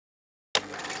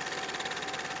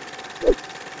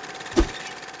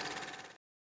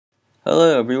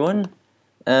Hello everyone,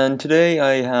 and today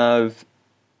I have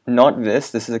not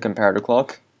this is a comparator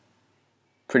clock,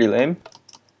 pretty lame,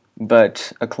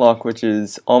 but a clock which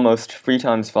is almost 3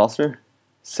 times faster,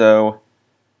 so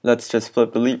let's just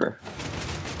flip the lever.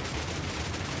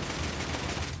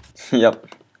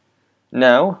 Yep.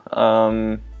 Now,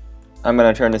 I'm going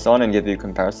to turn this on and give you a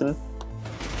comparison.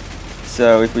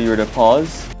 So if we were to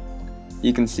pause,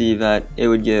 you can see that it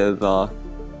would give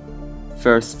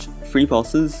first 3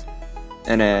 pulses,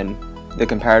 and then the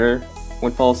comparator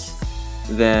would pulse,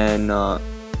 then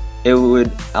it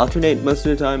would alternate most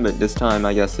of the time, but this time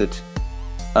I guess it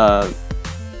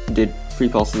did 3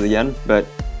 pulses again, but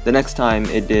the next time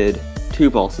it did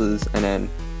 2 pulses, and then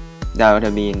that would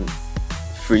have been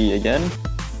 3 again,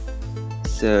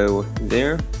 so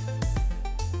there,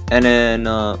 and then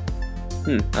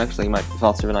actually it might be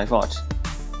faster than I thought.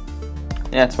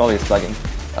 Yeah, it's probably slugging.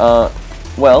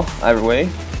 Well, either way,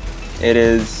 it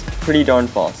is pretty darn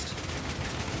fast.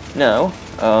 Now,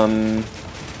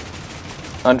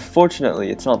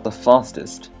 unfortunately, it's not the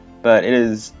fastest, but it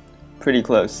is pretty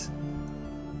close.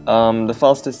 The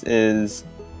fastest is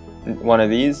one of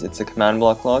these. It's a command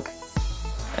block clock,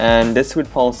 and this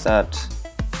would pulse at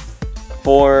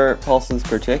 4 pulses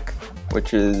per tick,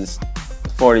 which is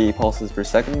 40 pulses per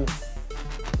second.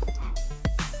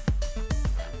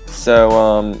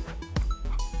 So,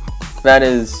 that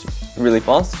is really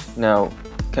fast. Now,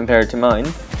 compared to mine,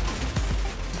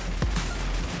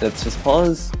 let's just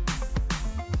pause.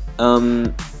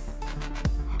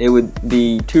 It would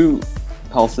be 2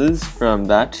 pulses from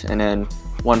that, and then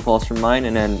 1 pulse from mine,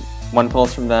 and then 1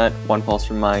 pulse from that, 1 pulse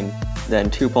from mine, then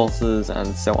 2 pulses,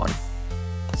 and so on.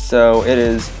 So it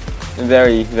is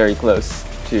very, very close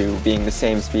to being the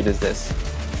same speed as this.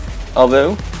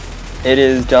 Although, it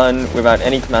is done without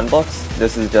any command blocks.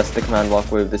 This is just the command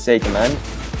block with the say command.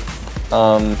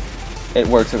 It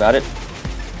works without it.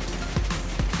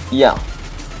 Yeah,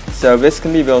 so this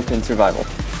can be built in survival,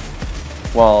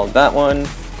 while that one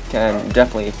can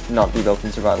definitely not be built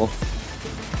in survival.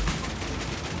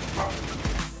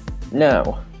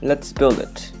 Now, let's build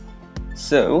it.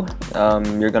 So,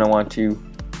 you're gonna want to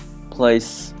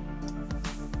place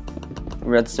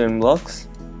redstone blocks.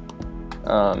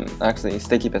 Actually,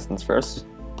 sticky pistons first.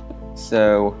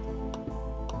 So,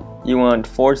 you want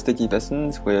 4 sticky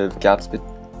pistons with gaps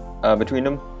between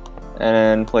them, and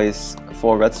then place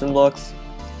 4 redstone blocks.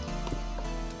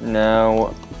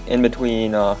 Now, in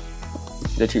between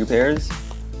the 2 pairs,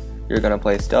 you're gonna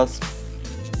place dust,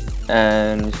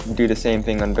 and do the same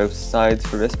thing on both sides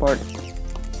for this part.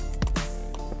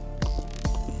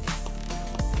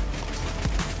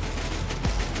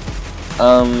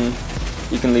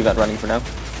 You can leave that running for now,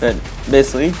 but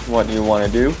basically what you want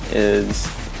to do is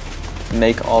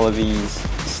make all of these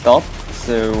stop.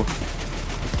 So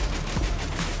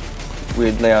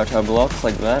we'd lay out our blocks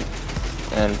like that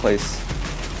and place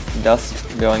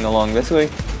dust going along this way.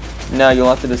 Now you'll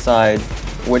have to decide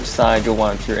which side you'll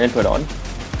want your input on,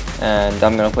 and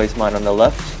I'm going to place mine on the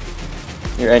left.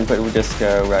 Your input would just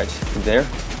go right there,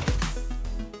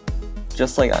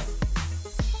 just like that.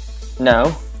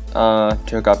 Now, to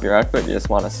hook up your output, you just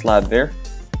want a slab there,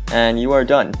 and you are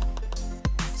done.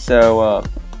 So,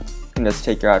 you can just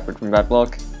take your output from that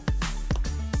block,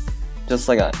 just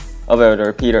like that. Although the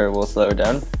repeater will slow it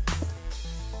down.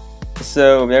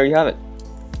 So, there you have it.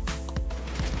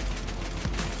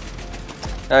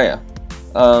 Oh yeah,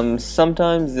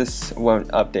 sometimes this won't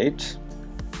update,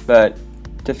 but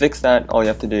to fix that, all you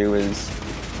have to do is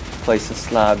place a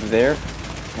slab there,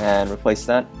 and replace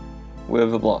that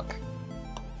with a block.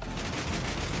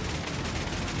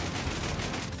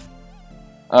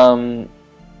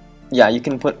 Yeah, you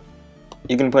can put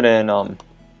in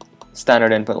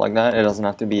standard input like that. It doesn't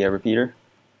have to be a repeater.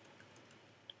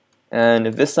 And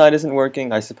if this side isn't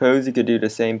working, I suppose you could do the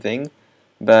same thing,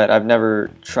 but I've never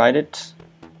tried it.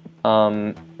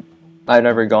 I've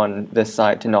never gone this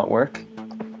side to not work,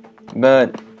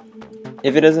 but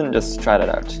if it isn't, just try that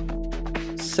out.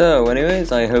 So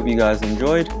anyways, I hope you guys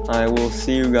enjoyed. I will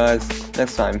see you guys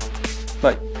next time.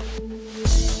 Bye.